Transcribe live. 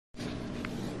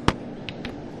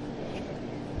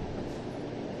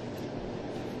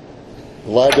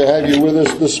Glad to have you with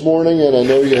us this morning, and I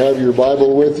know you have your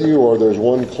Bible with you, or there's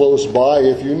one close by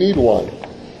if you need one.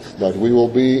 But we will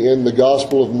be in the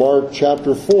Gospel of Mark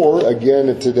chapter 4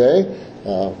 again today,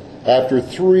 after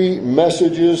 3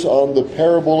 messages on the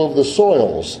parable of the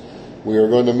soils. We are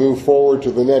going to move forward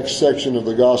to the next section of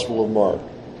the Gospel of Mark.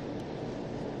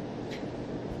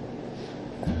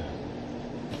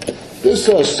 This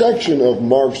section of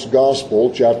Mark's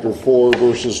Gospel, chapter 4,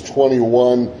 verses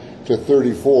 21 to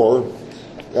 34,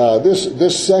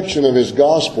 this section of his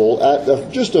Gospel,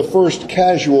 at just a first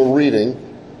casual reading,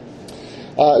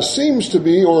 seems to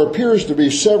be, or appears to be,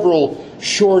 several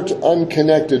short,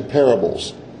 unconnected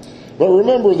parables. But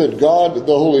remember that God,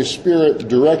 the Holy Spirit,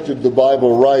 directed the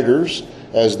Bible writers,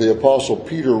 as the Apostle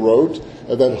Peter wrote,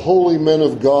 that holy men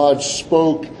of God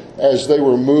spoke as they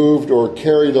were moved or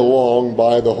carried along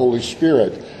by the Holy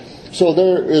Spirit. So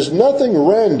there is nothing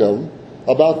random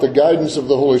about the guidance of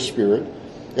the Holy Spirit,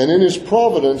 and in His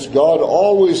providence, God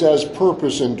always has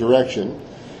purpose and direction.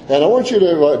 And I want you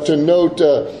to note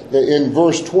in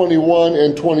verse 21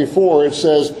 and 24, it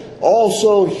says,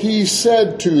 "Also He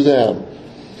said to them."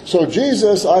 So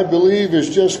Jesus, I believe, is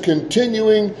just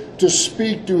continuing to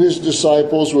speak to His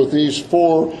disciples with these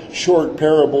 4 short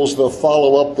parables that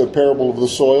follow up the parable of the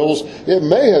soils. It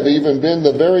may have even been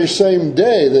the very same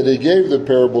day that He gave the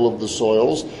parable of the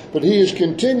soils, but He is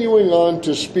continuing on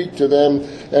to speak to them,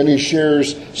 and He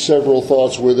shares several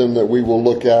thoughts with them that we will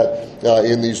look at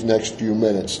in these next few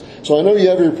minutes. So I know you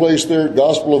have your place there,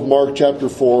 Gospel of Mark chapter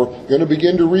 4. We're going to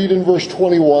begin to read in verse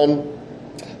 21.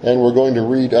 And we're going to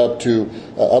read through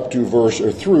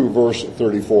verse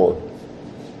 34.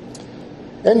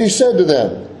 "And He said to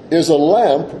them, Is a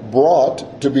lamp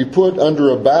brought to be put under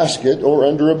a basket or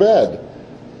under a bed?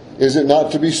 Is it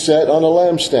not to be set on a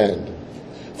lampstand?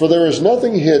 For there is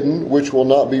nothing hidden which will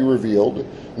not be revealed,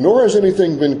 nor has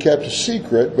anything been kept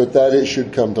secret, but that it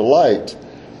should come to light.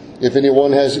 If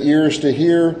anyone has ears to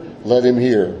hear, let him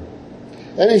hear.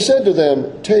 And He said to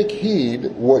them, Take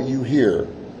heed what you hear.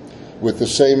 With the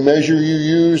same measure you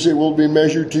use, it will be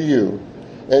measured to you.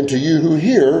 And to you who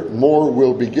hear, more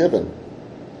will be given.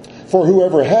 For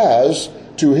whoever has,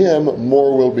 to him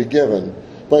more will be given.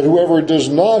 But whoever does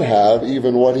not have,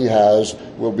 even what he has,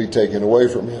 will be taken away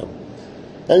from him.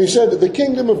 And He said that the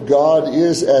kingdom of God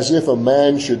is as if a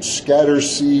man should scatter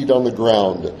seed on the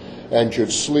ground, and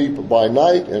should sleep by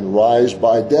night and rise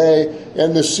by day,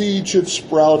 and the seed should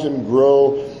sprout and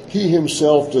grow. He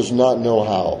himself does not know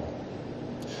how.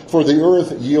 For the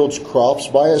earth yields crops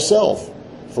by itself,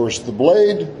 first the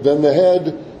blade, then the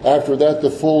head, after that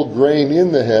the full grain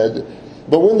in the head.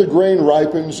 But when the grain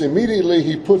ripens, immediately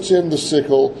he puts in the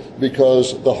sickle,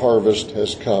 because the harvest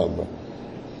has come.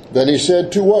 Then He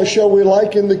said, To what shall we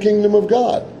liken the kingdom of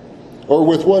God? Or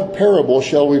with what parable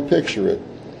shall we picture it?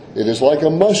 It is like a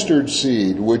mustard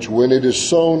seed, which when it is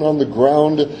sown on the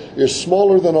ground is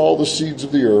smaller than all the seeds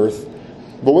of the earth.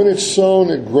 But when it's sown,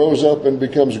 it grows up and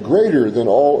becomes greater than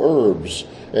all herbs,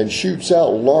 and shoots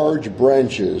out large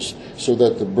branches, so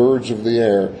that the birds of the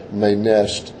air may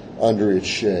nest under its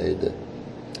shade.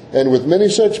 And with many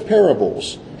such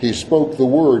parables, He spoke the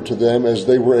word to them as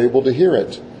they were able to hear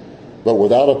it. But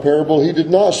without a parable He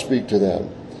did not speak to them.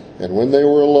 And when they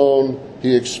were alone,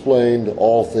 He explained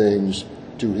all things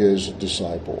to His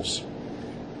disciples."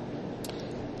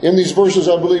 In these verses,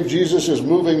 I believe Jesus is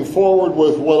moving forward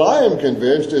with what I am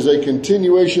convinced is a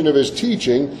continuation of His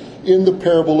teaching in the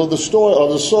parable of the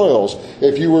soils.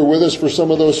 If you were with us for some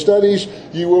of those studies,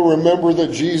 you will remember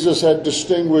that Jesus had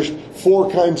distinguished 4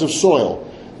 kinds of soil.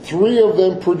 3 of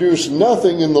them produce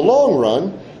nothing in the long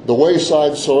run. The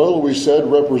wayside soil, we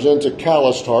said, represents a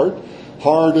calloused heart,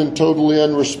 hard and totally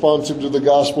unresponsive to the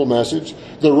gospel message.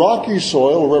 The rocky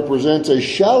soil represents a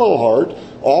shallow heart,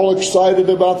 all excited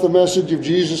about the message of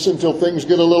Jesus until things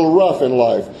get a little rough in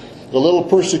life. A little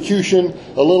persecution,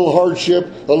 a little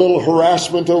hardship, a little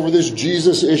harassment over this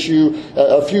Jesus issue,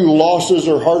 a few losses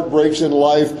or heartbreaks in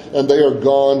life, and they are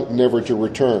gone, never to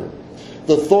return.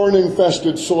 The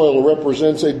thorn-infested soil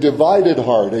represents a divided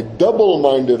heart, a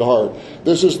double-minded heart.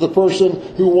 This is the person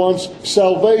who wants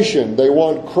salvation. They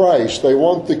want Christ. They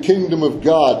want the kingdom of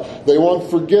God. They want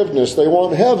forgiveness. They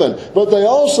want heaven. But they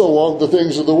also want the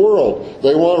things of the world.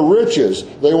 They want riches.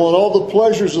 They want all the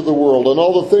pleasures of the world and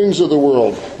all the things of the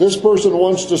world. This person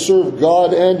wants to serve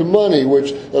God and money,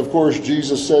 which, of course,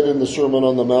 Jesus said in the Sermon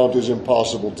on the Mount is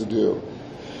impossible to do.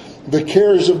 The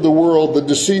cares of the world, the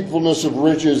deceitfulness of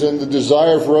riches, and the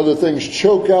desire for other things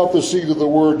choke out the seed of the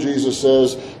word, Jesus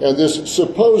says, and this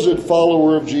supposed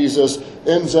follower of Jesus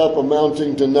ends up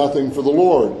amounting to nothing for the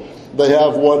Lord. They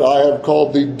have what I have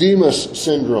called the Demas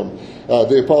syndrome.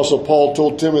 The Apostle Paul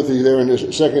told Timothy there in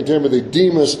 2 Timothy,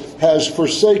 Demas has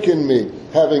forsaken me,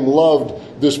 having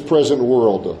loved this present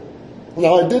world.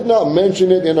 Now, I did not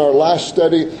mention it in our last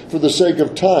study for the sake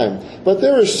of time, but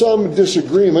there is some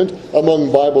disagreement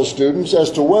among Bible students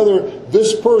as to whether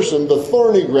this person, the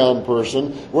thorny ground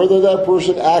person, whether that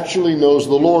person actually knows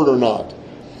the Lord or not.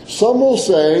 Some will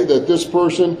say that this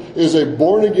person is a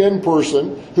born-again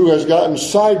person who has gotten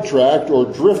sidetracked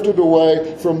or drifted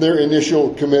away from their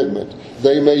initial commitment.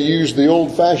 They may use the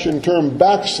old-fashioned term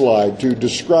backslide to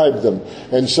describe them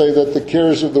and say that the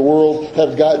cares of the world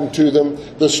have gotten to them,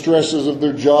 the stresses of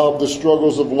their job, the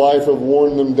struggles of life have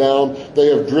worn them down, they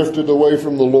have drifted away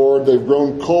from the Lord, they've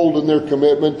grown cold in their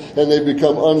commitment, and they've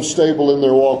become unstable in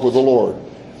their walk with the Lord.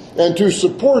 And to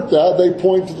support that, they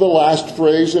point to the last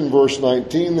phrase in verse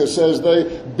 19 that says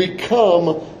they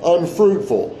become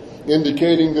unfruitful,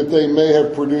 indicating that they may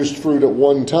have produced fruit at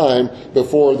one time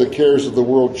before the cares of the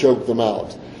world choked them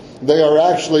out. They are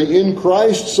actually in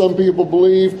Christ, some people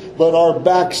believe, but are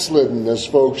backslidden, as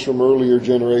folks from earlier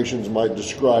generations might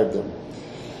describe them.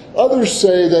 Others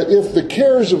say that if the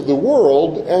cares of the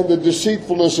world and the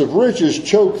deceitfulness of riches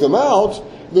choke them out,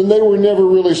 then they were never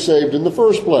really saved in the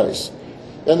first place.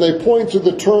 And they point to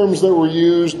the terms that were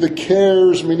used, the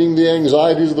cares, meaning the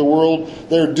anxieties of the world.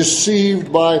 They're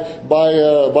deceived by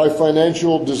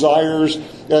financial desires,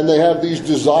 and they have these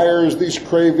desires, these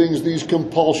cravings, these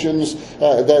compulsions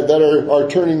that are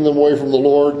turning them away from the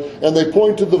Lord. And they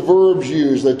point to the verbs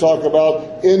used. They talk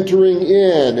about entering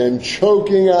in and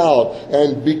choking out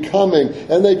and becoming.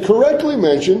 And they correctly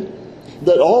mention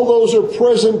that all those are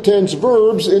present tense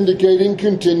verbs indicating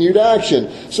continued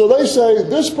action. So they say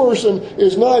this person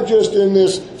is not just in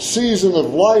this season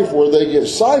of life where they get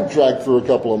sidetracked for a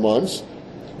couple of months.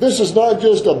 This is not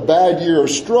just a bad year of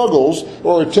struggles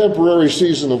or a temporary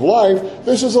season of life.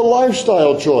 This is a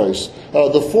lifestyle choice.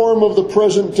 The form of the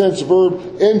present tense verb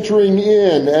entering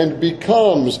in and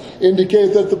becomes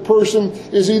indicate that the person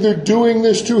is either doing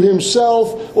this to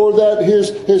himself or that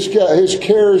his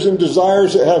cares and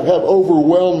desires have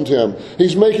overwhelmed him.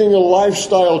 He's making a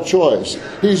lifestyle choice.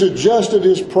 He's adjusted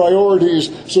his priorities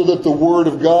so that the Word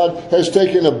of God has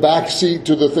taken a backseat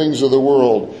to the things of the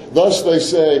world. Thus, they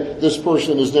say, this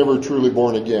person is never truly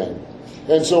born again.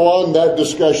 And so on that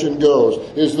discussion goes.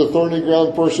 Is the thorny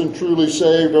ground person truly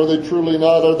saved? Are they truly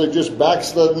not? Are they just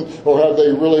backslidden? Or have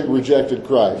they really rejected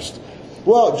Christ?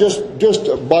 Well, just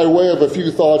by way of a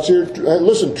few thoughts here,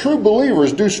 listen, true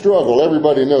believers do struggle.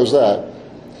 Everybody knows that.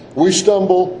 We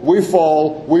stumble, we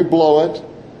fall, we blow it.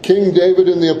 King David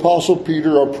and the Apostle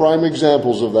Peter are prime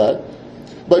examples of that.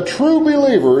 But true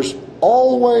believers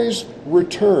always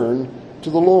return to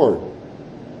the Lord.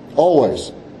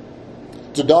 Always.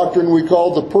 It's a doctrine we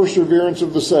call the perseverance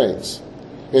of the saints.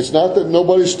 It's not that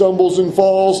nobody stumbles and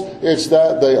falls. It's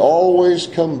that they always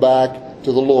come back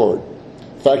to the Lord.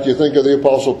 In fact, you think of the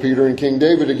Apostle Peter and King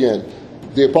David again.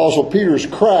 The Apostle Peter's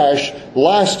crash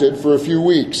lasted for a few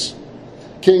weeks.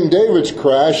 King David's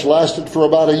crash lasted for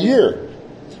about a year.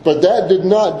 But that did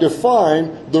not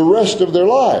define the rest of their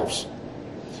lives.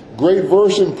 Great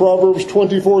verse in Proverbs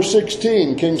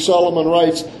 24:16. King Solomon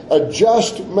writes, "A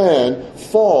just man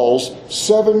falls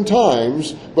 7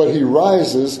 times, but he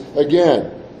rises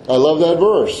again." I love that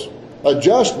verse. A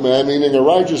just man, meaning a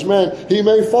righteous man, he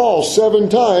may fall 7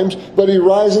 times, but he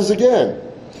rises again.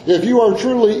 If you are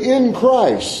truly in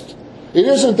Christ, it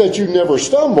isn't that you never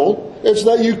stumble, it's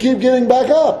that you keep getting back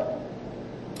up.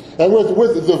 And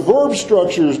with the verb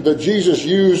structures that Jesus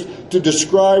used to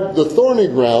describe the thorny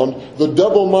ground, the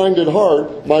double-minded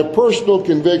heart, my personal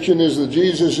conviction is that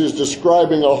Jesus is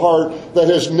describing a heart that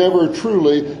has never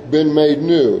truly been made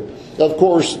new. Of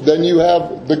course, then you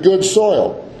have the good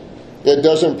soil. It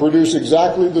doesn't produce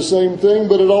exactly the same thing,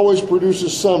 but it always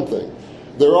produces something.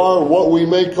 There are what we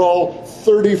may call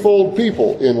 30-fold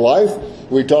people in life.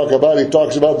 He talks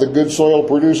about the good soil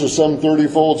produces some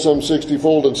 30-fold, some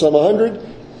 60-fold, and some 100.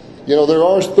 You know, there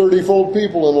are 30-fold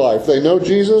people in life. They know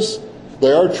Jesus.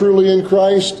 They are truly in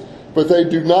Christ. But they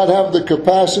do not have the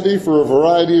capacity, for a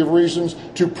variety of reasons,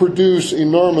 to produce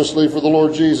enormously for the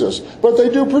Lord Jesus. But they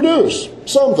do produce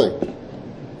something.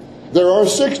 There are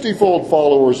 60-fold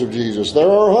followers of Jesus. There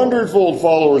are 100-fold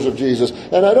followers of Jesus.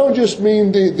 And I don't just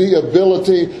mean the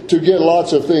ability to get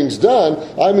lots of things done.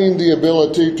 I mean the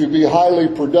ability to be highly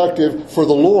productive for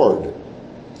the Lord.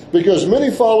 Because many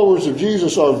followers of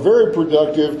Jesus are very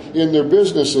productive in their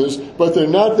businesses, but they're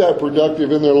not that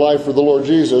productive in their life for the Lord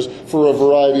Jesus for a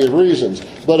variety of reasons.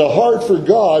 But a heart for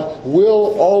God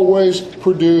will always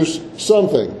produce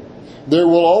something. There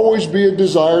will always be a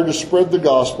desire to spread the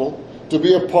gospel, to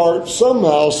be a part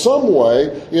somehow, some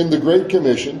way in the Great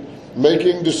Commission.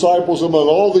 making disciples among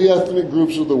all the ethnic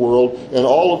groups of the world and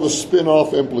all of the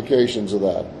spin-off implications of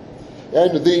that.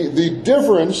 And the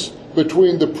difference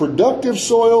between the productive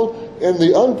soil and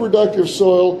the unproductive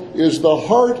soil is the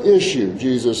heart issue,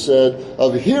 Jesus said,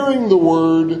 of hearing the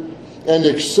word and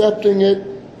accepting it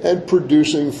and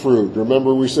producing fruit.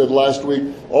 Remember we said last week,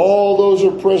 all those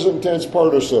are present tense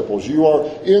participles. You are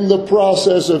in the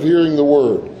process of hearing the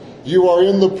word. You are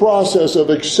in the process of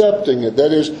accepting it,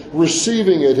 that is,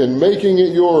 receiving it and making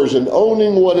it yours and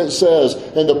owning what it says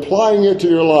and applying it to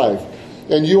your life.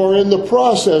 And you are in the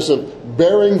process of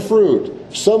bearing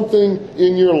fruit, something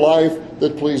in your life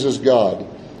that pleases God.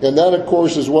 And that, of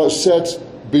course, is what sets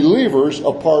believers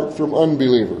apart from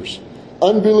unbelievers.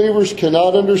 Unbelievers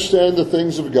cannot understand the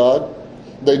things of God.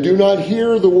 They do not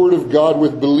hear the word of God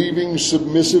with believing,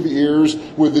 submissive ears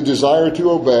with the desire to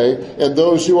obey. And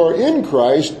those who are in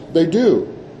Christ, they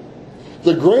do.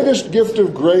 The greatest gift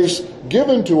of grace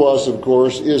given to us, of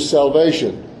course, is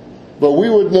salvation. But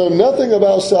we would know nothing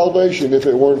about salvation if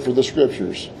it weren't for the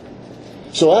Scriptures.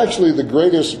 So actually, the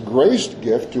greatest grace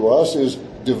gift to us is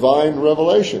divine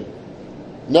revelation.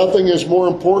 Nothing is more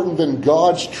important than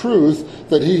God's truth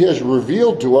that He has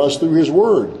revealed to us through His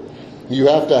Word. You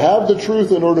have to have the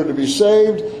truth in order to be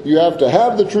saved. You have to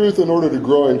have the truth in order to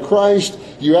grow in Christ.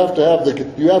 You have to have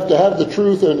the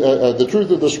truth and the truth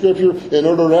of the Scripture in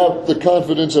order to have the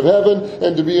confidence of heaven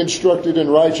and to be instructed in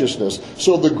righteousness.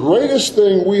 So the greatest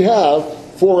thing we have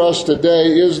for us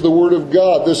today is the Word of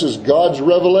God. This is God's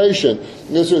revelation.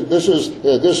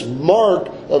 This mark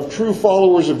of true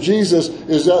followers of Jesus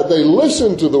is that they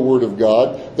listen to the Word of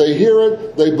God. They hear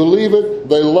it, they believe it,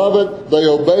 they love it, they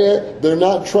obey it. They're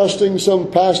not trusting some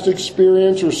past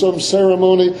experience or some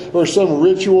ceremony or some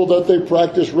ritual that they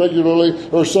practice regularly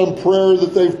or some prayer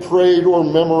that they've prayed or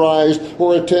memorized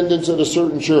or attendance at a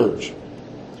certain church.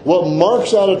 What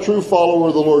marks out a true follower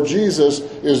of the Lord Jesus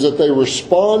is that they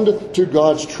respond to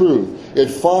God's truth. It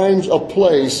finds a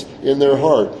place in their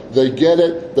heart. They get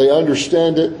it, they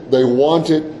understand it, they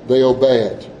want it, they obey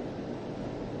it.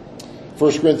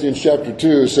 1 Corinthians chapter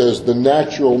 2 says, "The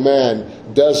natural man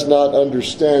does not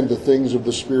understand the things of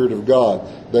the Spirit of God.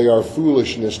 They are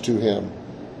foolishness to him."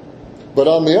 But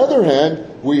on the other hand,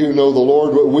 we who know the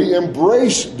Lord, we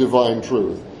embrace divine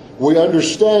truth. We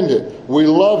understand it. We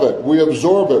love it. We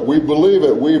absorb it. We believe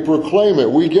it. We proclaim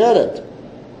it. We get it.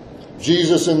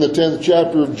 Jesus in the 10th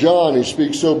chapter of John, he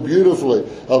speaks so beautifully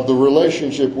of the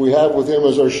relationship we have with him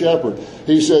as our shepherd.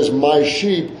 He says, "My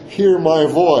sheep hear my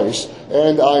voice,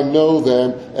 and I know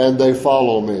them, and they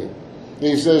follow me."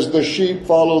 He says the sheep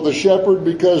follow the shepherd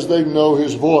because they know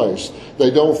his voice. They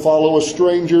don't follow a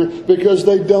stranger because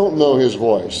they don't know his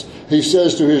voice. He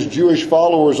says to his Jewish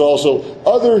followers also,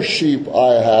 "Other sheep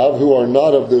I have who are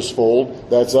not of this fold."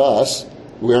 That's us.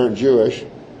 We aren't Jewish.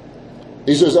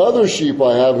 He says, "Other sheep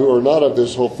I have who are not of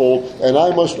this fold, and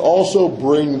I must also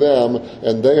bring them,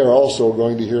 and they are also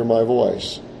going to hear my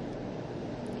voice."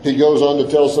 He goes on to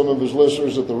tell some of his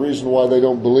listeners that the reason why they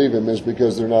don't believe him is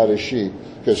because they're not his sheep,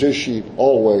 because his sheep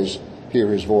always hear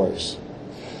his voice.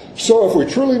 So if we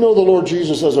truly know the Lord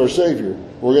Jesus as our Savior,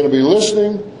 we're going to be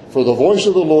listening for the voice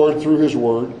of the Lord through His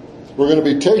Word. We're going to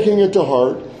be taking it to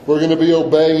heart. We're going to be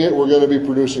obeying it. We're going to be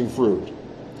producing fruit.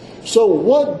 So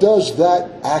what does that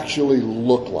actually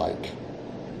look like?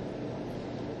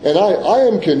 And I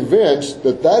am convinced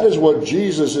that that is what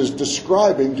Jesus is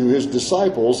describing to His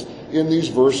disciples in these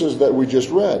verses that we just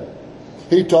read.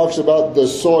 He talks about the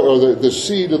soil, or the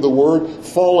seed of the Word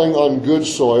falling on good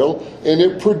soil, and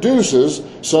it produces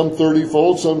some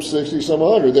 30-fold, some 60, some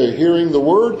 100. They're hearing the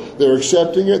Word, they're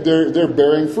accepting it, they're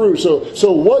bearing fruit.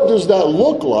 So what does that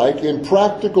look like in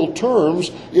practical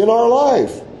terms in our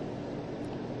life?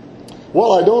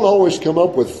 Well, I don't always come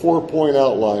up with 4-point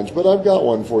outlines, but I've got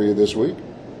one for you this week.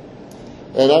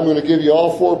 And I'm going to give you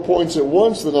all 4 points at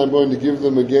once, then I'm going to give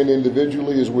them again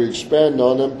individually as we expand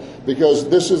on them, because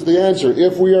this is the answer.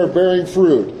 If we are bearing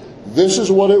fruit, this is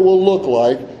what it will look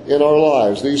like in our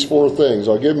lives, these 4 things.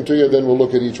 I'll give them to you, then we'll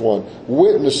look at each one.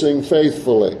 Witnessing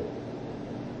faithfully.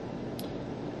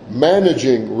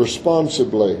 Managing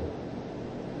responsibly.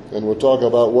 And we'll talk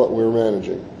about what we're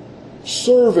managing.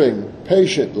 Serving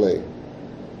patiently.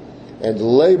 And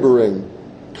laboring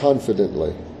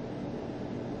confidently.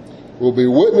 We'll be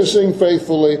witnessing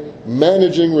faithfully,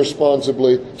 managing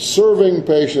responsibly, serving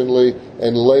patiently,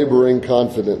 and laboring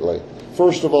confidently.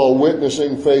 First of all,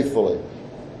 witnessing faithfully.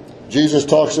 Jesus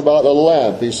talks about a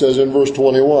lamp. He says in verse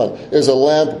 21, "Is a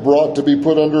lamp brought to be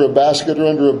put under a basket or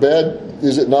under a bed?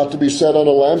 Is it not to be set on a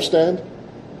lampstand?"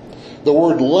 The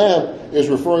word lamp is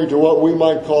referring to what we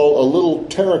might call a little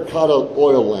terracotta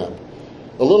oil lamp.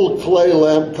 A little clay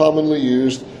lamp commonly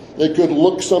used. It could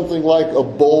look something like a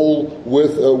bowl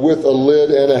with a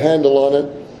lid and a handle on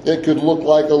it. It could look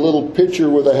like a little pitcher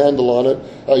with a handle on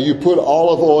it. You put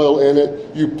olive oil in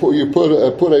it. You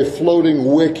put a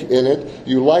floating wick in it.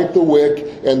 You light the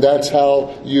wick, and that's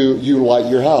how you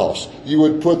light your house. You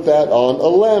would put that on a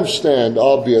lampstand,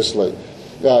 obviously.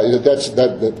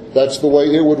 That's the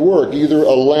way it would work. Either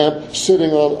a lamp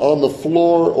sitting on the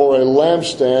floor or a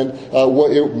lampstand.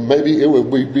 Maybe it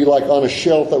would be like on a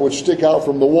shelf that would stick out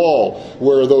from the wall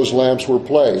where those lamps were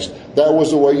placed. That was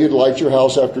the way you'd light your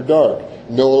house after dark.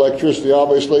 No electricity,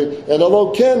 obviously. And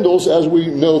although candles, as we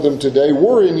know them today,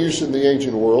 were in use in the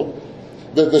ancient world,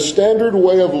 the standard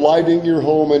way of lighting your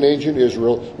home in ancient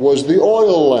Israel was the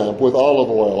oil lamp with olive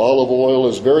oil. Olive oil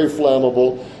is very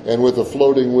flammable, and with a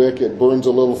floating wick, it burns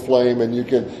a little flame, and you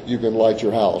can light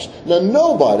your house. Now,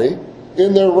 nobody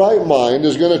in their right mind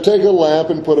is going to take a lamp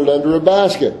and put it under a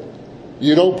basket.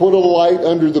 You don't put a light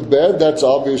under the bed. That's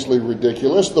obviously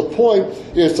ridiculous. The point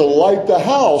is to light the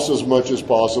house as much as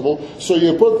possible. So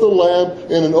you put the lamp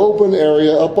in an open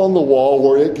area up on the wall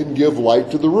where it can give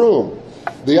light to the room.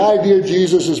 The idea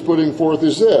Jesus is putting forth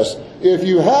is this: if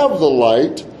you have the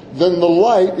light, then the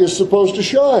light is supposed to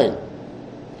shine.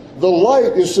 The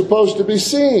light is supposed to be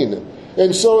seen.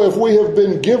 And so if we have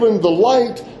been given the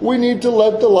light, we need to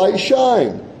let the light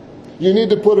shine. You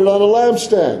need to put it on a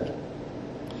lampstand.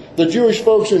 The Jewish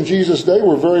folks in Jesus' day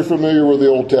were very familiar with the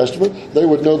Old Testament. They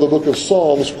would know the book of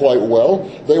Psalms quite well.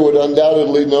 They would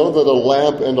undoubtedly know that a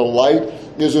lamp and a light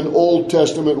is an Old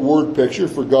Testament word picture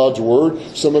for God's Word.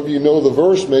 Some of you know the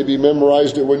verse, maybe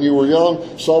memorized it when you were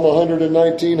young. Psalm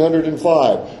 119,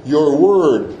 105. Your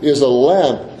Word is a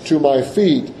lamp to my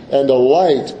feet and a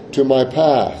light to my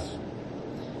path.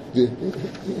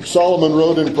 Solomon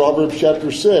wrote in Proverbs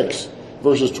chapter 6,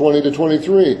 verses 20 to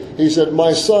 23, he said,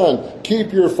 my son,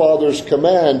 keep your father's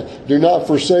command. Do not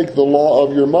forsake the law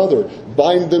of your mother.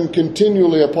 Bind them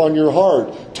continually upon your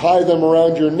heart. Tie them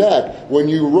around your neck. When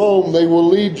you roam, they will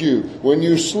lead you. When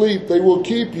you sleep, they will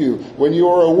keep you. When you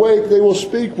are awake, they will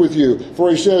speak with you.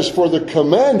 For he says, for the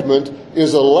commandment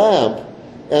is a lamp,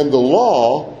 and the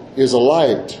law is a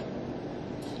light.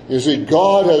 You see,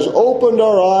 God has opened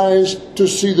our eyes to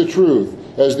see the truth.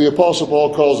 As the Apostle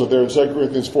Paul calls it there in 2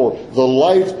 Corinthians 4, the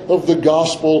light of the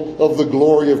gospel of the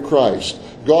glory of Christ.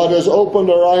 God has opened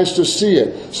our eyes to see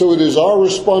it, so it is our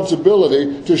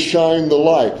responsibility to shine the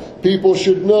light. People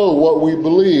should know what we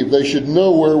believe. They should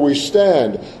know where we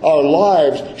stand. Our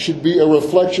lives should be a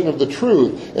reflection of the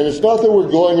truth. And it's not that we're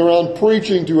going around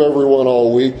preaching to everyone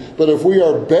all week, but if we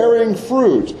are bearing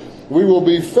fruit, we will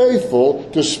be faithful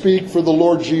to speak for the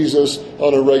Lord Jesus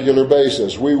on a regular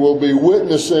basis. We will be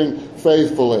witnessing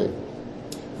faithfully.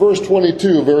 Verse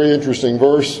 22, very interesting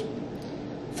verse.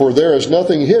 For there is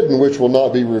nothing hidden which will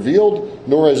not be revealed,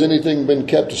 nor has anything been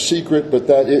kept secret, but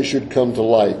that it should come to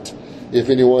light. If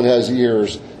anyone has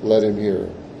ears, let him hear.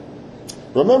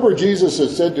 Remember, Jesus had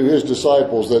said to his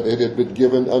disciples that it had been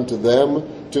given unto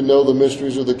them to know the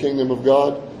mysteries of the kingdom of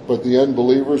God, but the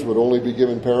unbelievers would only be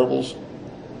given parables.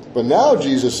 But now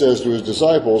Jesus says to his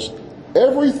disciples,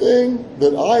 everything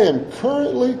that I am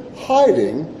currently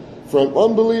hiding from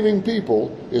unbelieving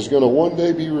people is going to one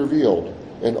day be revealed.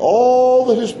 And all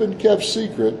that has been kept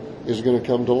secret is going to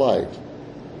come to light.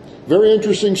 Very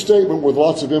interesting statement with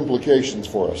lots of implications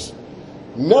for us.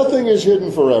 Nothing is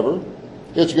hidden forever.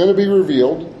 It's going to be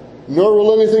revealed. Nor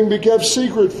will anything be kept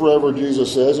secret forever,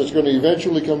 Jesus says. It's going to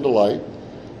eventually come to light.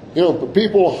 You know,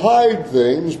 people hide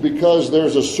things because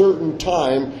there's a certain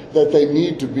time that they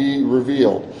need to be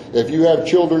revealed. If you have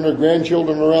children or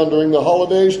grandchildren around during the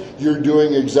holidays, you're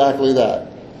doing exactly that.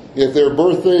 If their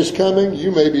birthday is coming,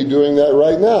 you may be doing that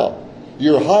right now.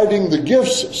 You're hiding the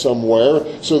gifts somewhere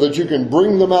so that you can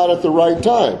bring them out at the right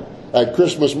time. At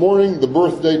Christmas morning, the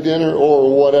birthday dinner,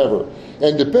 or whatever.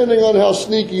 And depending on how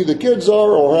sneaky the kids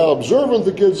are or how observant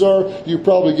the kids are, you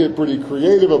probably get pretty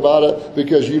creative about it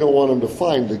because you don't want them to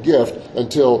find the gift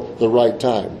until the right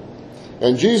time.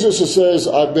 And Jesus says,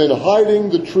 I've been hiding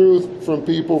the truth from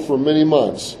people for many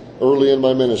months early in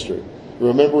my ministry.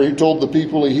 Remember, he told the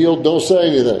people he healed, don't say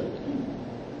anything.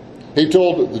 He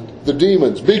told the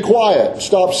demons, be quiet,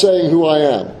 stop saying who I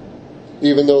am,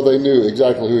 even though they knew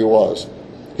exactly who he was.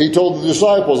 He told the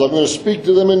disciples, I'm going to speak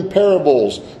to them in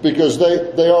parables because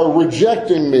they are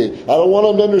rejecting me. I don't want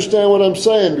them to understand what I'm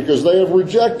saying because they have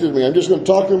rejected me. I'm just going to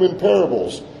talk to them in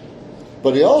parables.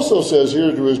 But he also says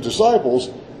here to his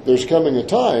disciples, there's coming a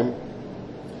time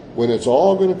when it's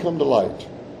all going to come to light.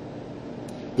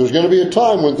 There's going to be a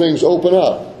time when things open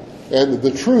up and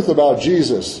the truth about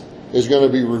Jesus is going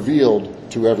to be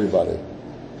revealed to everybody.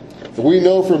 We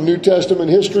know from New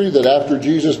Testament history that after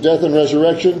Jesus' death and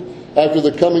resurrection, After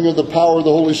the coming of the power of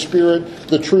the Holy Spirit,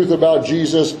 the truth about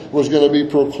Jesus was going to be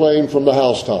proclaimed from the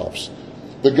housetops.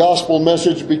 The gospel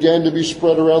message began to be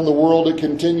spread around the world. It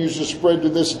continues to spread to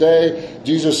this day.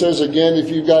 Jesus says again, if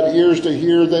you've got ears to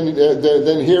hear, then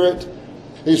hear it.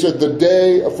 He said the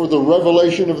day for the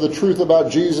revelation of the truth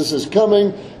about Jesus is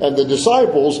coming, and the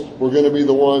disciples were going to be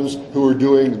the ones who are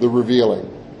doing the revealing.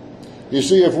 You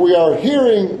see, if we are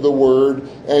hearing the word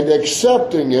and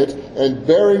accepting it and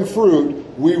bearing fruit,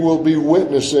 we will be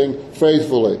witnessing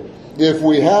faithfully. If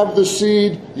we have the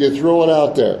seed, you throw it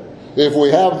out there. If we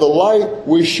have the light,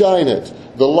 we shine it.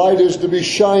 The light is to be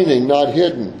shining, not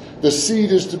hidden. The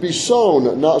seed is to be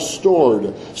sown, not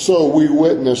stored. So we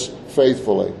witness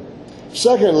faithfully.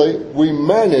 Secondly, we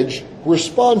manage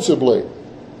responsibly.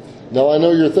 Now I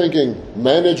know you're thinking,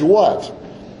 manage what?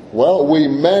 Well, we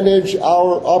manage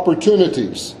our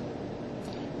opportunities.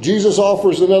 Jesus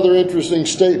offers another interesting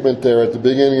statement there at the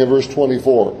beginning of verse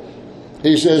 24.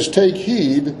 He says, take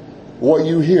heed what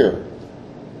you hear.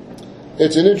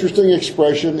 It's an interesting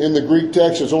expression in the Greek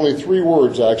text. It's only 3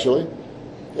 words, actually.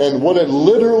 And what it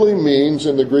literally means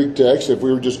in the Greek text, if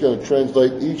we were just going to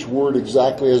translate each word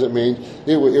exactly as it means,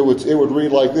 it would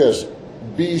read like this.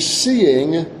 Be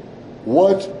seeing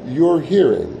what you're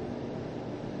hearing.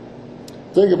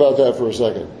 Think about that for a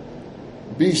second.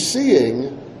 Be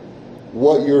seeing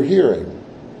what you're hearing,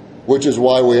 which is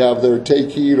why we have there take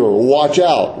heed or watch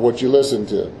out what you listen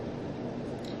to.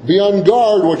 Be on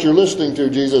guard what you're listening to,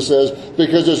 Jesus says,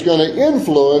 because it's going to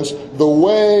influence the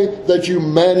way that you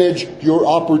manage your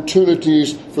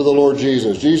opportunities for the Lord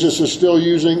Jesus. Jesus is still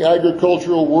using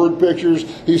agricultural word pictures.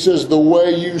 He says the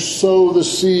way you sow the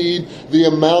seed, the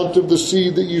amount of the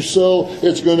seed that you sow,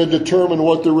 it's going to determine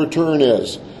what the return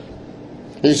is.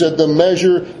 He said the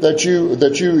measure that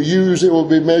you use, it will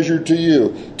be measured to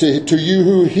you. To you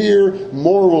who hear,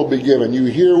 more will be given. You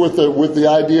hear with the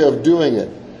idea of doing it.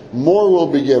 More will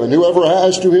be given. Whoever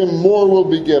has to him, more will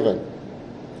be given.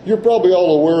 You're probably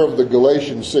all aware of the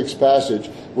Galatians 6 passage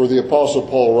where the Apostle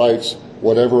Paul writes,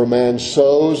 whatever a man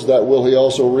sows, that will he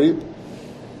also reap.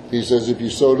 He says, if you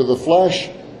sow to the flesh,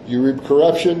 you reap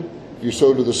corruption. If you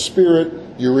sow to the Spirit,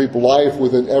 you reap life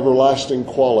with an everlasting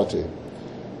quality.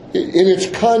 In its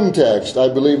context, I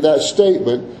believe that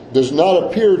statement does not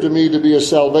appear to me to be a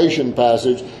salvation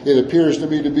passage. It appears to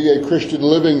me to be a Christian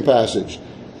living passage.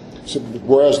 So,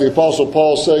 whereas the Apostle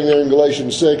Paul is saying there in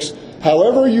Galatians 6,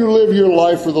 however you live your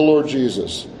life for the Lord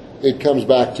Jesus, it comes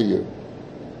back to you.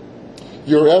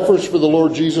 Your efforts for the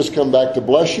Lord Jesus come back to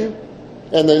bless you.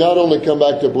 And they not only come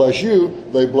back to bless you,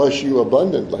 they bless you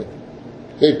abundantly.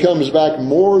 It comes back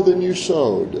more than you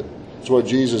sowed. That's what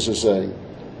Jesus is saying.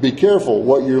 Be careful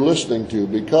what you're listening to,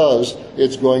 because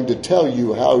it's going to tell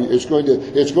you how it's going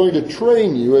to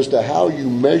train you as to how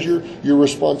you measure your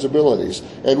responsibilities.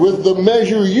 And with the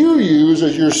measure you use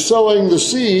as you're sowing the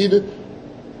seed,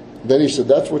 then he said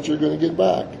that's what you're going to get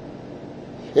back.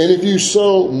 And if you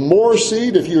sow more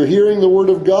seed, if you're hearing the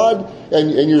word of God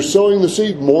and you're sowing the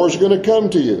seed, more is going to come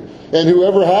to you. And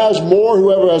whoever has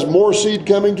more seed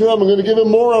coming to him, I'm going to give him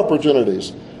more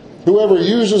opportunities. Whoever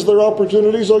uses their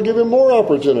opportunities, I'll give him more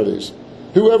opportunities.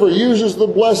 Whoever uses the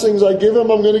blessings I give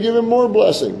him, I'm going to give him more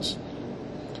blessings.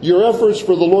 Your efforts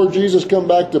for the Lord Jesus come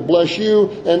back to bless you,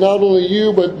 and not only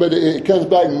you, but it comes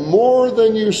back more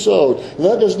than you sowed. And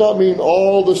that does not mean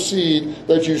all the seed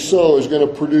that you sow is going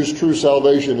to produce true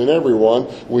salvation in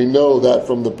everyone. We know that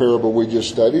from the parable we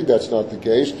just studied. That's not the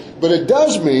case. But it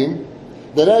does mean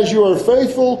that as you are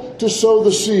faithful to sow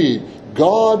the seed,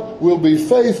 God will be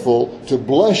faithful to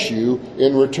bless you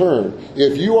in return.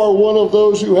 If you are one of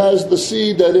those who has the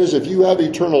seed, that is, if you have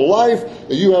eternal life,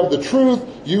 if you have the truth,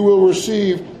 you will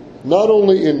receive not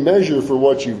only in measure for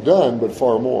what you've done, but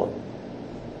far more.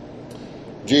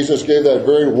 Jesus gave that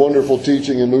very wonderful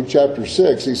teaching in Luke chapter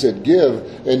 6. He said,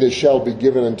 give, and it shall be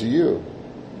given unto you.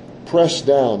 Pressed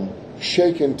down,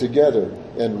 shaken together,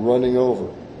 and running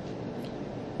over.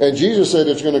 And Jesus said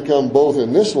it's going to come both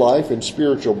in this life, in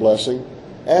spiritual blessing,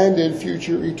 and in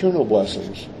future eternal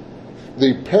blessings.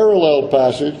 The parallel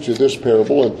passage to this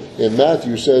parable in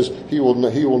Matthew says he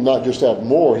will not just have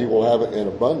more, he will have it in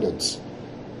abundance.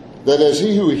 That as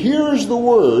he who hears the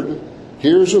word,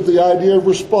 hears with the idea of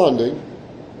responding,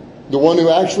 the one who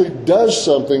actually does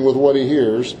something with what he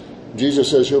hears,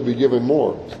 Jesus says he'll be given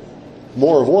more.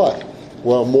 More of what?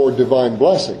 Well, more divine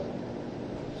blessing.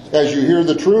 As you hear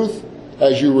the truth,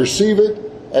 as you receive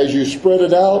it, as you spread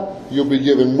it out, you'll be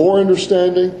given more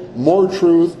understanding, more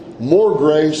truth, more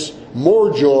grace,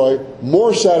 more joy,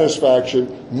 more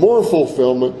satisfaction, more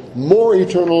fulfillment, more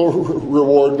eternal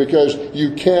reward, because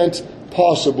you can't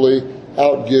possibly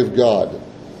outgive God.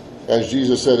 As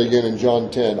Jesus said again in John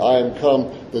 10, I am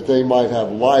come that they might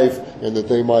have life and that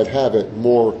they might have it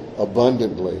more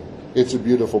abundantly. It's a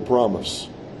beautiful promise.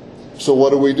 So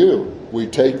what do? We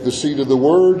take the seed of the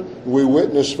Word, we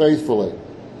witness faithfully.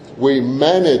 We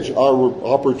manage our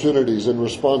opportunities and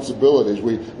responsibilities.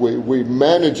 We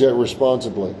manage that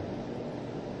responsibly.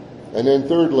 And then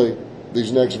thirdly,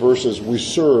 these next verses, we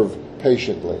serve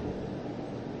patiently.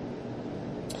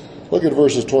 Look at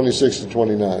verses 26 and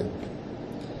 29.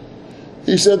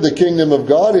 He said, the kingdom of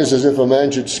God is as if a man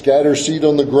should scatter seed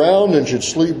on the ground and should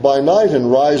sleep by night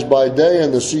and rise by day,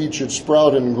 and the seed should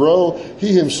sprout and grow.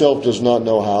 He himself does not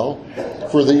know how.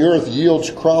 For the earth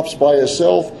yields crops by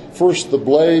itself, first the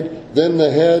blade, then the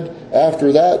head,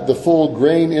 after that the full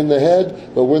grain in the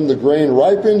head. But when the grain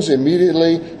ripens,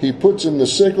 immediately he puts in the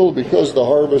sickle, because the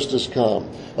harvest has come.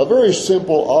 A very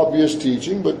simple, obvious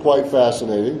teaching, but quite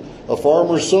fascinating. A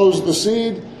farmer sows the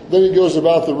seed, then he goes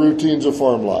about the routines of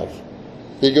farm life.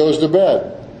 He goes to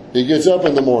bed. He gets up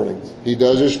in the morning. He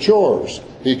does his chores.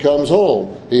 He comes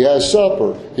home. He has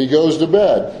supper. He goes to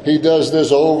bed. He does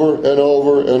this over and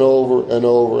over and over and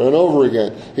over and over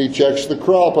again. He checks the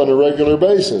crop on a regular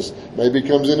basis. Maybe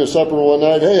comes in at supper one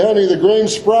night. Hey, honey, the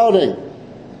grain's sprouting.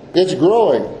 It's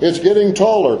growing. It's getting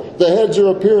taller. The heads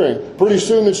are appearing. Pretty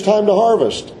soon it's time to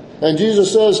harvest. And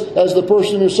Jesus says, as the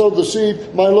person who sowed the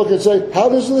seed might look and say, how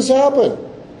does this happen?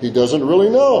 He doesn't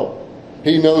really know.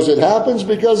 He knows it happens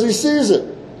because he sees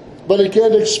it. But he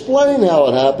can't explain how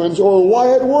it happens or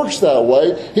why it works that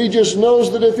way. He just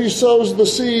knows that if he sows the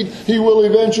seed, he will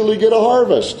eventually get a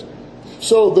harvest.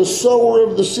 So the sower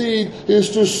of the seed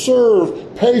is to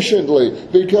serve patiently,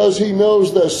 because he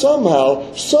knows that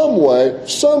somehow, some way,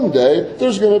 someday,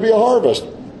 there's going to be a harvest.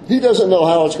 He doesn't know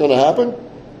how it's going to happen.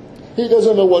 He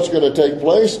doesn't know what's going to take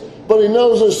place, but he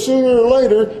knows that sooner or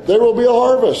later there will be a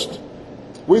harvest.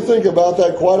 We think about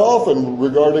that quite often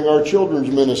regarding our children's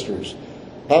ministries.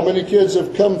 How many kids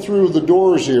have come through the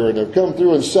doors here and have come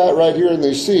through and sat right here in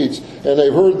these seats, and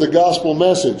they've heard the gospel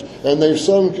message, and they've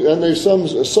sung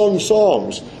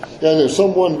songs. And there's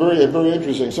someone very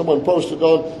interesting. Someone posted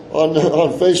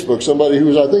on Facebook, somebody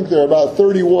who's, I think they're about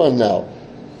 31 now.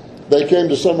 They came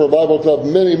to Summer Bible Club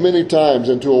many times,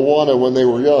 and to Awana when they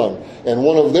were young. And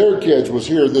one of their kids was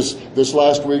here this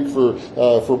last week for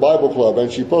Bible Club,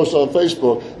 and she posted on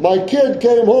Facebook, my kid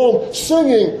came home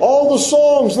singing all the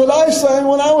songs that I sang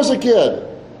when I was a kid.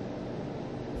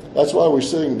 That's why we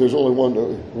sing, there's only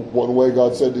one way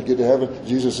God said to get to heaven.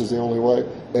 Jesus is the only way.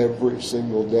 Every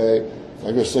single day.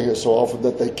 I'm going to sing it so often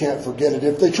that they can't forget it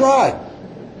if they try.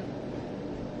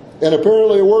 And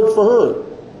apparently it worked for her.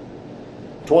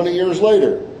 20 years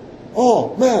later,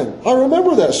 oh man, I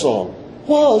remember that song.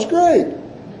 Wow, it's great.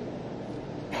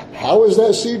 How is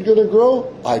that seed going to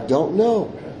grow? I don't know.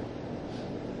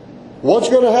 What's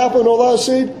going to happen to that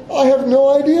seed? I have no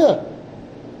idea.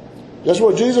 That's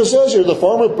what Jesus says here. The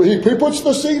farmer, he puts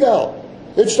the seed out.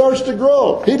 It starts to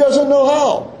grow. He doesn't know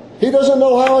how. He doesn't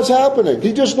know how it's happening.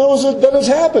 He just knows that it's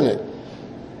happening.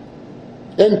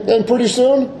 And pretty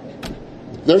soon,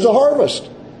 there's a harvest.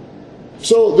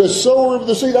 So the sower of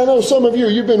the seed, I know some of you,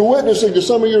 you've been witnessing to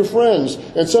some of your friends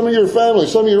and some of your family,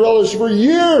 some of your relatives for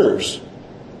years.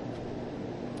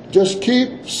 Just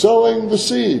keep sowing the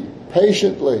seed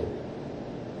patiently.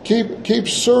 Keep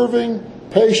serving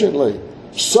patiently.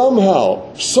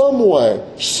 Somehow, some way,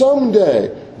 someday,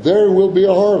 there will be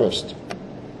a harvest.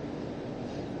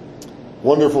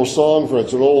 Wonderful song, for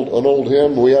it's an old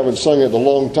hymn. We haven't sung it in a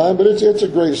long time, but it's a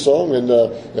great song. And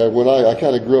when I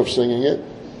kind of grew up singing it,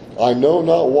 I know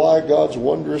not why God's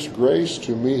wondrous grace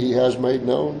to me He has made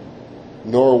known,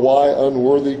 nor why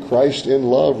unworthy Christ in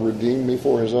love redeemed me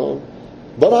for His own.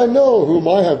 But I know whom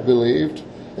I have believed,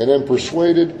 and am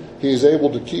persuaded He is able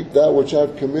to keep that which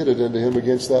I've committed unto Him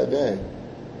against that day.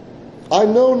 I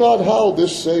know not how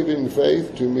this saving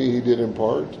faith to me He did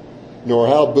impart, nor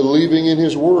how believing in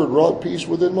His word wrought peace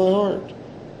within my heart.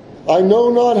 I know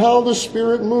not how the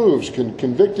Spirit moves,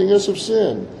 convicting us of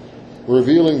sin,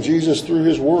 revealing Jesus through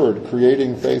His word,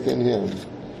 creating faith in Him.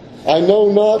 I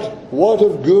know not what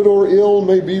of good or ill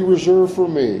may be reserved for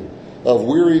me, of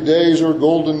weary days or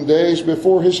golden days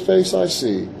before His face I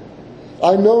see.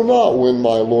 I know not when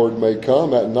my Lord may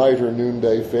come at night or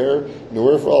noonday fair,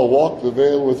 nor if I'll walk the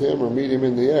vale with Him or meet Him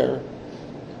in the air.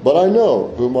 But I know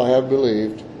whom I have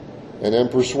believed, and am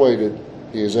persuaded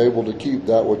He is able to keep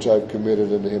that which I've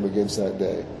committed unto Him against that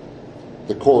day.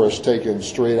 The chorus taken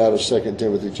straight out of 2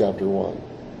 Timothy chapter 1.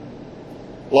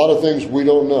 A lot of things we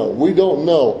don't know. We don't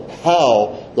know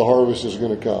how the harvest is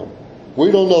going to come.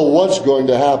 We don't know what's going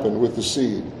to happen with the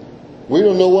seed. We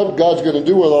don't know what God's going to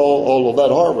do with all of that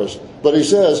harvest. But He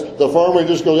says the farmer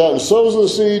just goes out and sows the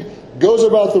seed, goes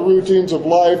about the routines of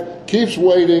life, keeps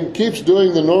waiting, keeps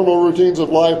doing the normal routines of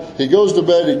life. He goes to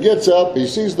bed, he gets up, he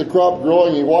sees the crop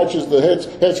growing, he watches the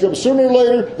heads come. Sooner or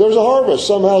later, there's a harvest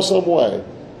somehow, some way.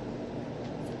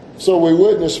 So we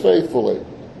witness faithfully.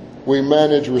 We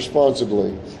manage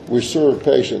responsibly. We serve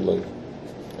patiently.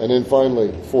 And then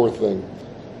finally, fourth thing,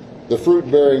 the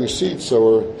fruit-bearing seed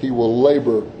sower, he will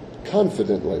labor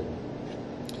confidently.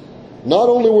 Not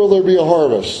only will there be a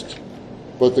harvest,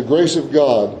 but the grace of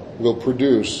God will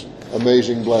produce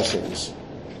amazing blessings.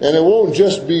 And it won't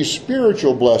just be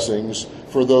spiritual blessings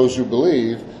for those who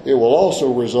believe. It will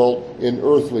also result in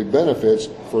earthly benefits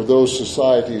for those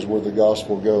societies where the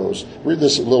gospel goes. Read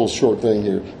this little short thing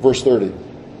here. Verse 30.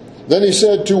 Then he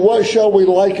said, to what shall we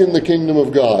liken the kingdom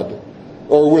of God?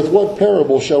 Or with what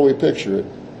parable shall we picture it?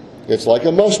 It's like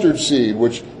a mustard seed,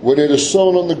 which when it is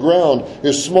sown on the ground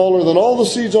is smaller than all the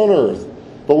seeds on earth.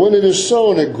 But when it is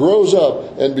sown, it grows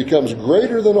up and becomes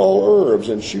greater than all herbs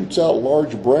and shoots out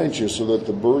large branches so that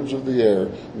the birds of the air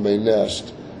may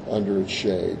nest under its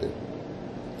shade.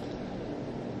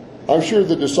 I'm sure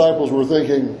the disciples were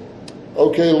thinking,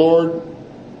 okay, Lord,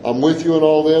 I'm with you in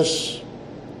all this.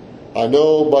 I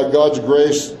know by God's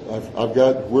grace,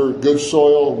 we're good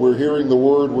soil. We're hearing the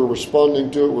word. We're responding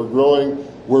to it. We're growing.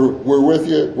 We're with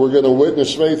you. We're going to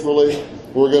witness faithfully.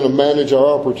 We're going to manage our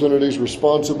opportunities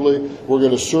responsibly. We're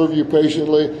going to serve you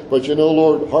patiently. But you know,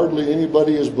 Lord, hardly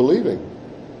anybody is believing.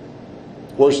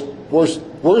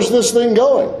 Where's this thing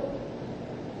going?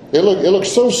 It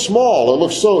looks so small. It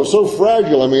looks so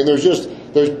fragile. I mean, there's just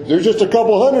a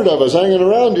couple hundred of us hanging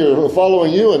around here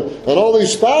following you, and all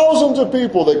these thousands of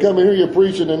people that come and hear you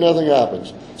preaching, and nothing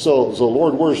happens. So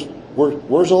Lord,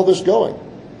 where's all this going?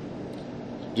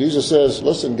 Jesus says,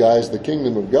 listen, guys, the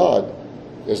kingdom of God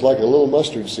is like a little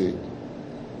mustard seed.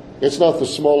 It's not the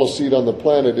smallest seed on the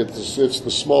planet. It's the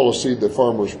smallest seed that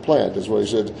farmers plant, is what he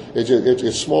said.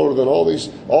 It's smaller than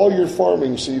all your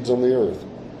farming seeds on the earth.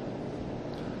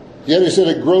 Yet he said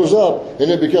it grows up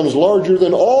and it becomes larger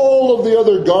than all of the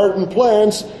other garden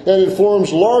plants, and it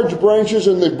forms large branches,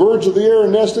 and the birds of the air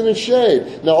nest in its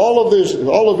shade. Now all of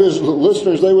his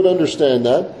listeners, they would understand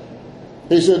that.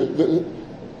 He said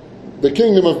the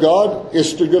kingdom of God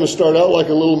is going to start out like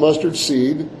a little mustard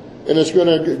seed, and it's going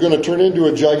to turn into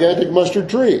a gigantic mustard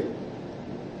tree.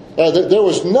 There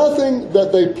was nothing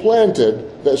that they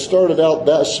planted that started out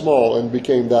that small and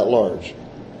became that large.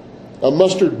 A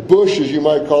mustard bush, as you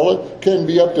might call it, can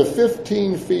be up to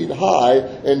 15 feet high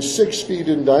and 6 feet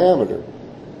in diameter.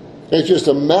 It's just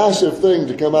a massive thing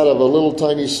to come out of a little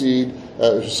tiny seed,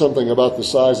 something about the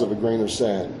size of a grain of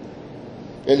sand.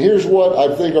 And here's what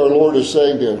I think our Lord is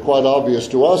saying to them, quite obvious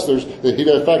to us.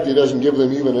 In fact, he doesn't give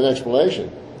them even an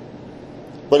explanation.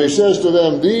 But he says to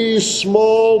them, these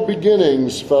small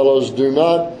beginnings, fellows, do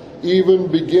not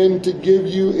even begin to give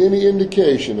you any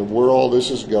indication of where all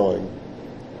this is going.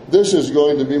 This is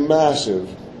going to be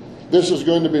massive. This is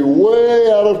going to be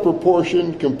way out of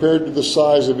proportion compared to the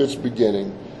size of its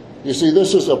beginning. You see,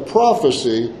 this is a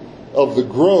prophecy of the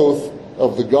growth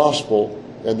of the gospel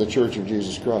and the church of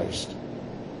Jesus Christ.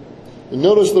 And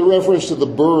notice the reference to the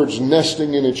birds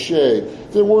nesting in its shade.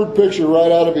 The word picture right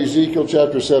out of Ezekiel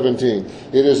chapter 17.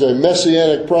 It is a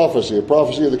messianic prophecy, a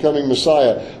prophecy of the coming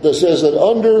Messiah, that says that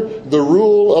under the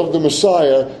rule of the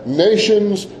Messiah,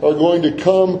 nations are going to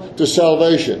come to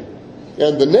salvation.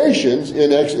 And the nations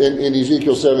in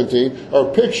Ezekiel 17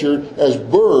 are pictured as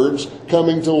birds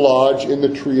coming to lodge in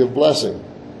the tree of blessing.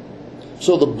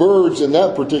 So the birds in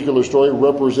that particular story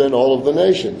represent all of the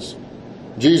nations.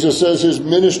 Jesus says his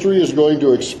ministry is going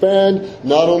to expand.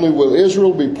 Not only will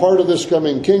Israel be part of this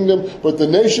coming kingdom, but the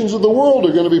nations of the world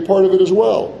are going to be part of it as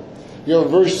well. You have a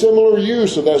very similar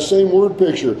use of that same word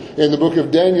picture in the book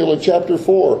of Daniel in chapter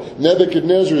 4.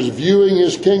 Nebuchadnezzar is viewing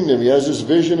his kingdom. He has this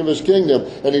vision of his kingdom,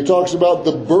 and he talks about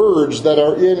the birds that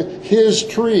are in his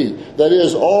tree. That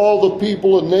is, all the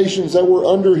people and nations that were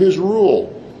under his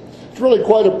rule. It's really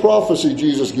quite a prophecy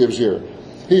Jesus gives here.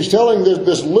 He's telling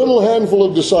this little handful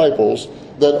of disciples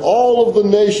that all of the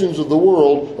nations of the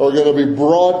world are going to be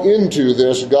brought into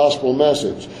this gospel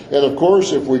message. And of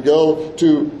course, if we go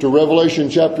to Revelation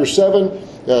chapter 7,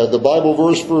 the Bible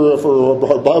verse for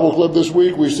our Bible club this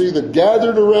week, we see that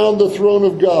gathered around the throne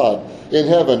of God in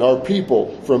heaven are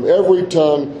people from every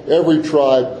tongue, every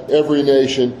tribe, every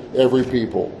nation, every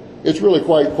people. It's really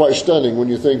quite stunning when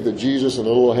you think that Jesus and a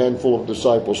little handful of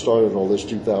disciples started all this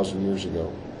 2,000 years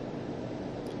ago.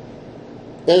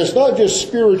 And it's not just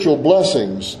spiritual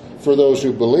blessings for those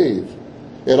who believe.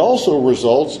 It also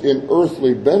results in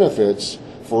earthly benefits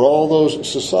for all those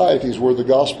societies where the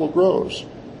gospel grows.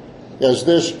 As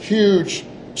this huge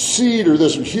seed or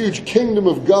this huge kingdom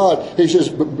of God, he says,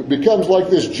 becomes like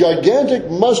this gigantic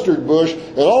mustard bush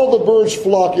and all the birds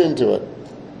flock into it.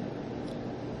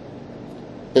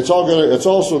 It's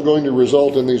also going to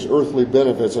result in these earthly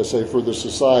benefits, I say, for the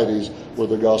societies where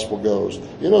the gospel goes.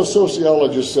 You know,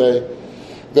 sociologists say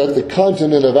that the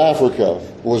continent of Africa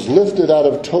was lifted out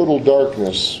of total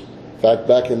darkness. In fact,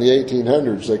 back in the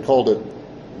 1800s, they called it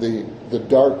the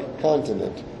dark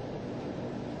continent.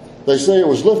 They say it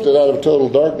was lifted out of total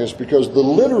darkness because the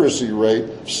literacy rate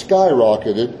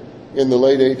skyrocketed in the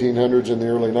late 1800s and the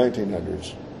early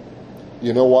 1900s.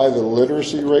 You know why the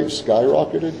literacy rate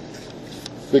skyrocketed?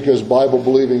 Because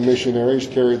Bible-believing missionaries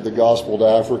carried the gospel to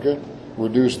Africa,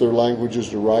 reduced their languages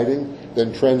to writing,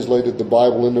 then translated the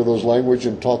Bible into those languages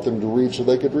and taught them to read so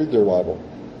they could read their Bible.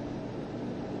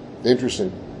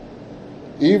 Interesting.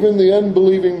 Even the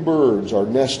unbelieving birds are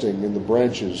nesting in the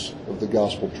branches of the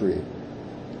gospel tree.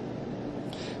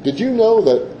 Did you know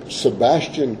that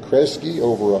Sebastian Kresge,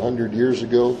 over 100 years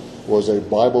ago, was a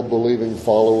Bible-believing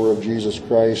follower of Jesus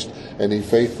Christ, and he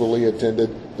faithfully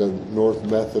attended the North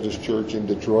Methodist Church in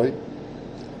Detroit?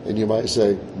 And you might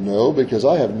say, no, because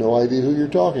I have no idea who you're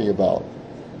talking about.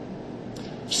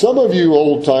 Some of you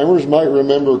old-timers might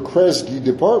remember Kresge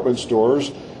department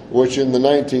stores, which in the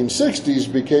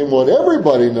 1960s became what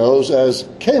everybody knows as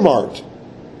Kmart.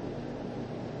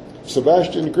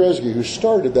 Sebastian Kresge, who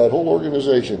started that whole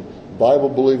organization,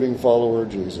 Bible-believing follower of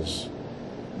Jesus.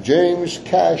 James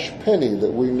Cash Penney,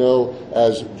 that we know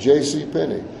as J.C.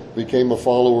 Penney, became a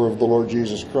follower of the Lord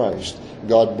Jesus Christ.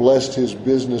 God blessed his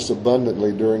business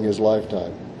abundantly during his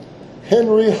lifetime.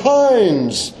 Henry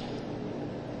Heinz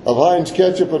of Heinz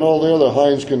Ketchup and all the other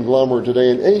Heinz conglomerate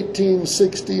today in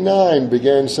 1869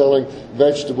 began selling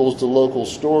vegetables to local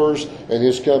stores, and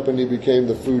his company became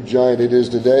the food giant it is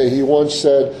today.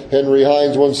 Henry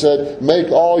Heinz once said,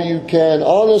 make all you can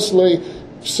honestly,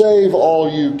 save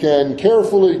all you can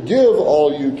carefully, give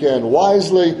all you can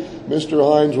wisely. Mr.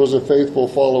 Heinz was a faithful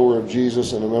follower of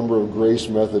Jesus and a member of Grace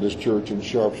Methodist Church in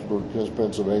Sharpsburg,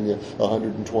 Pennsylvania,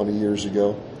 120 years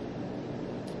ago.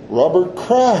 Robert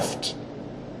Kraft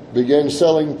began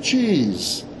selling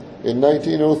cheese in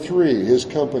 1903. His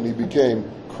company became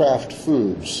Kraft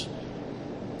Foods.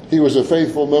 He was a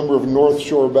faithful member of North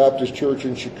Shore Baptist Church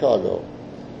in Chicago.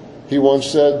 He once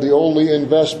said, the only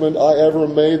investment I ever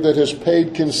made that has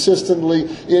paid consistently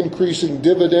increasing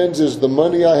dividends is the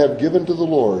money I have given to the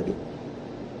Lord.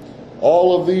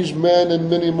 All of these men and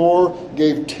many more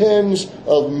gave tens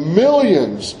of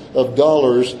millions of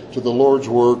dollars to the Lord's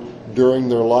work during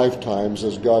their lifetimes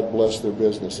as God blessed their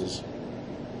businesses.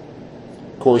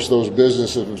 Of course, those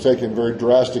businesses have taken very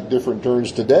drastic different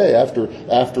turns today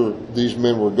after these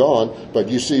men were gone. But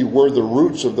you see where the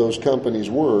roots of those companies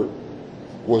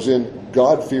was in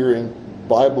God-fearing,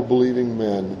 Bible-believing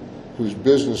men whose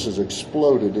businesses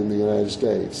exploded in the United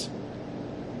States.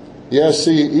 Yes,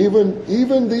 see,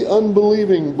 even the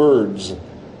unbelieving birds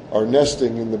are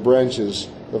nesting in the branches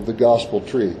of the gospel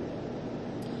tree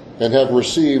and have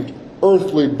received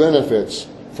earthly benefits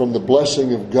from the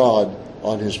blessing of God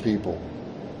on his people.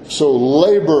 So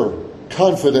labor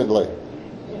confidently.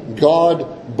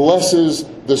 God blesses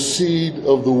the seed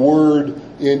of the word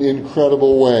in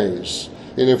incredible ways.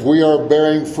 And if we are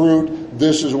bearing fruit,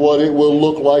 this is what it will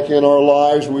look like in our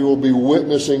lives. We will be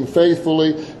witnessing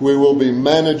faithfully. We will be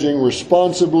managing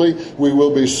responsibly. We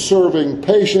will be serving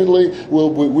patiently.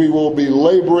 We will be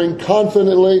laboring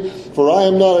confidently. For I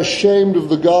am not ashamed of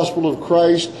the gospel of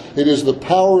Christ. It is the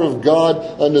power of God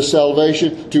unto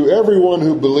salvation to everyone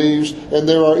who believes. And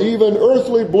there are even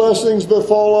earthly blessings that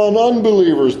fall on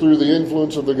unbelievers through the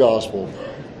influence of the gospel.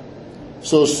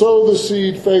 So sow the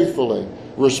seed faithfully,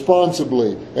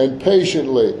 responsibly, and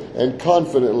patiently, and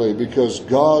confidently, because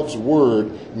God's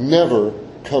word never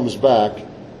comes back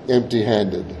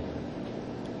empty-handed.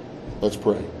 Let's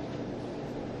pray.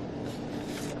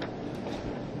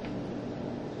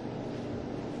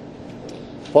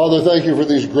 Father, thank you for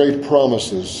these great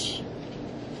promises.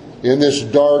 In this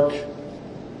dark,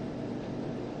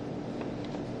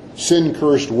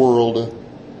 sin-cursed world,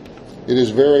 it is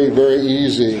very, very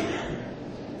easy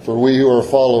for we who are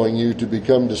following you to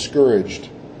become discouraged.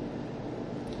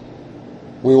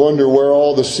 We wonder where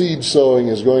all the seed sowing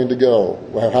is going to go,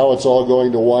 how it's all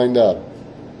going to wind up,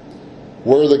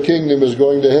 where the kingdom is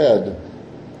going to head.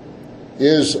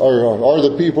 Are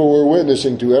the people we're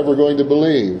witnessing to ever going to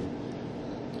believe?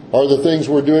 Are the things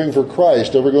we're doing for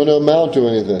Christ ever going to amount to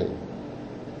anything?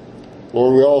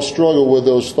 Lord, we all struggle with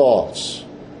those thoughts.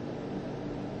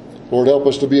 Lord, help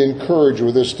us to be encouraged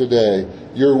with this today.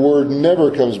 Your word never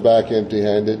comes back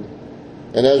empty-handed.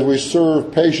 And as we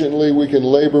serve patiently, we can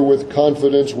labor with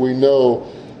confidence. We know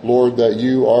Lord, that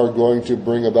you are going to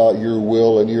bring about your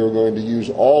will, and you are going to use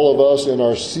all of us in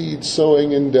our seed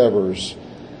sowing endeavors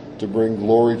to bring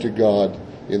glory to God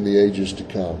in the ages to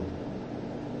come.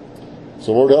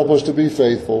 So Lord, help us to be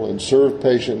faithful and serve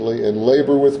patiently and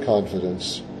labor with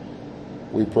confidence.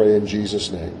 We pray in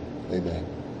Jesus' name. Amen.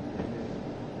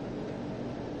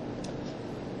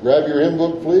 Grab your hymn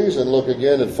book, please, and look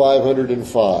again at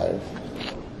 505.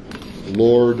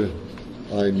 Lord,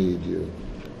 I need you.